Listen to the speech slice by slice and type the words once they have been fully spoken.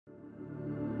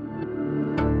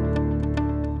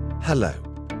Hello,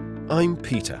 I'm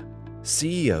Peter,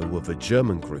 CEO of a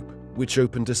German group which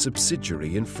opened a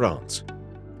subsidiary in France.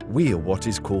 We are what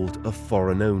is called a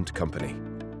foreign-owned company.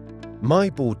 My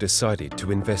board decided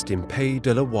to invest in Pays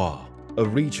de la Loire, a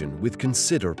region with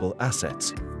considerable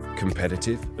assets,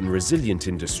 competitive and resilient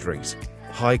industries,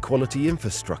 high-quality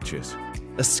infrastructures,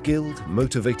 a skilled,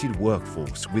 motivated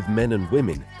workforce with men and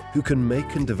women who can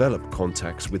make and develop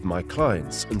contacts with my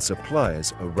clients and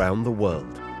suppliers around the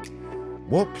world.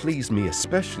 What pleased me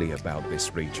especially about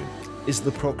this region is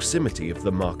the proximity of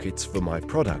the markets for my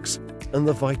products and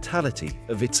the vitality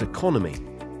of its economy,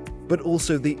 but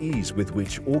also the ease with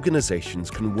which organizations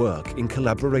can work in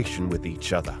collaboration with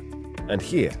each other. And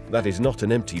here, that is not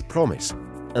an empty promise,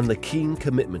 and the keen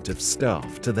commitment of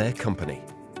staff to their company.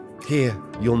 Here,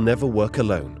 you'll never work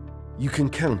alone. You can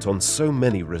count on so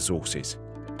many resources,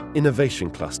 innovation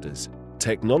clusters,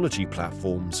 technology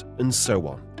platforms, and so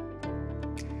on.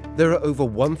 There are over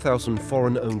 1,000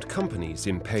 foreign-owned companies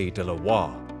in Pays de la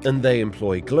Loire, and they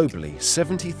employ globally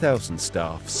 70,000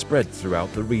 staff spread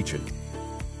throughout the region.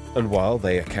 And while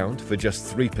they account for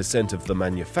just 3% of the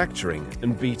manufacturing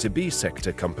and B2B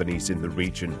sector companies in the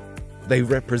region, they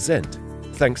represent,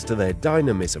 thanks to their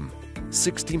dynamism,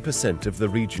 16% of the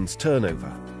region's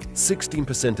turnover,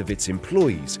 16% of its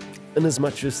employees, and as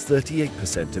much as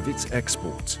 38% of its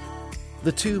exports.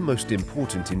 The two most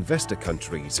important investor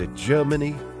countries are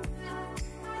Germany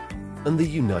and the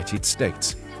United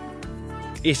States.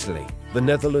 Italy, the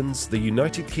Netherlands, the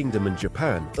United Kingdom and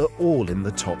Japan are all in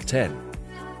the top 10.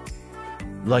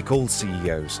 Like all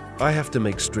CEOs, I have to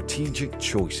make strategic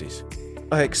choices.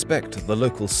 I expect the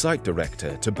local site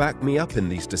director to back me up in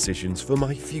these decisions for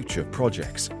my future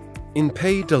projects. In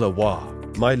Pays de la Loire,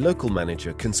 my local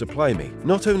manager can supply me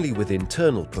not only with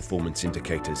internal performance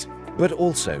indicators, but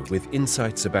also with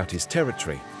insights about his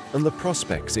territory and the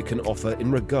prospects it can offer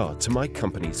in regard to my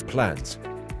company's plans.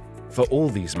 For all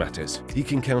these matters, he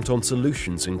can count on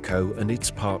Solutions&co and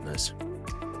its partners.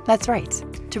 That's right.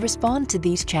 To respond to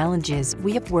these challenges,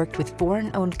 we have worked with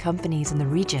foreign-owned companies in the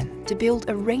region to build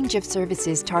a range of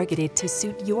services targeted to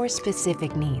suit your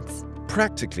specific needs.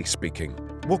 Practically speaking,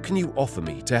 what can you offer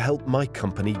me to help my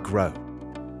company grow?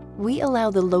 We allow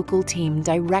the local team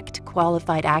direct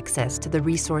qualified access to the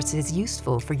resources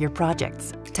useful for your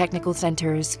projects: technical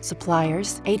centers,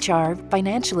 suppliers, HR,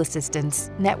 financial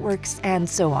assistance, networks, and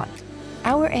so on.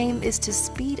 Our aim is to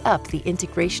speed up the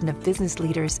integration of business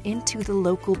leaders into the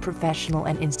local professional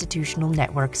and institutional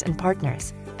networks and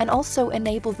partners, and also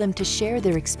enable them to share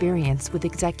their experience with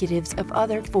executives of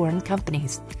other foreign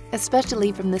companies,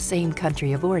 especially from the same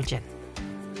country of origin.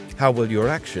 How will your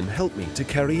action help me to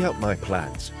carry out my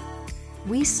plans?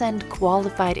 We send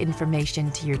qualified information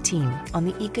to your team on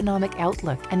the economic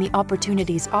outlook and the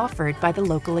opportunities offered by the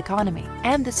local economy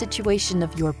and the situation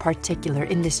of your particular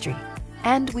industry.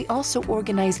 And we also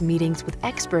organize meetings with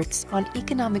experts on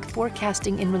economic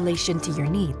forecasting in relation to your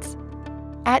needs.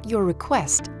 At your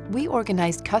request, we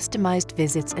organize customized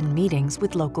visits and meetings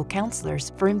with local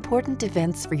counselors for important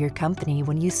events for your company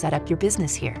when you set up your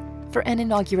business here, for an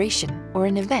inauguration or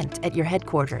an event at your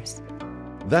headquarters.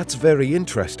 That's very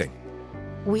interesting.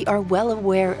 We are well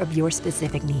aware of your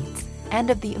specific needs and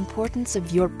of the importance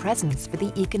of your presence for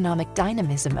the economic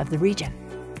dynamism of the region.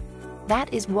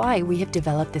 That is why we have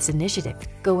developed this initiative,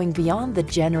 going beyond the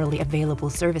generally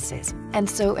available services, and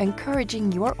so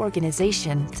encouraging your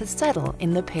organization to settle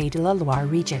in the Pays de la Loire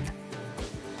region.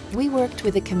 We worked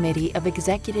with a committee of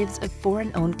executives of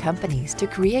foreign-owned companies to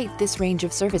create this range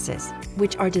of services,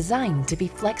 which are designed to be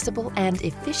flexible and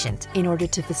efficient in order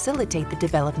to facilitate the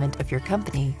development of your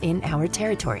company in our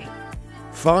territory.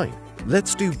 Fine,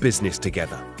 let's do business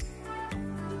together.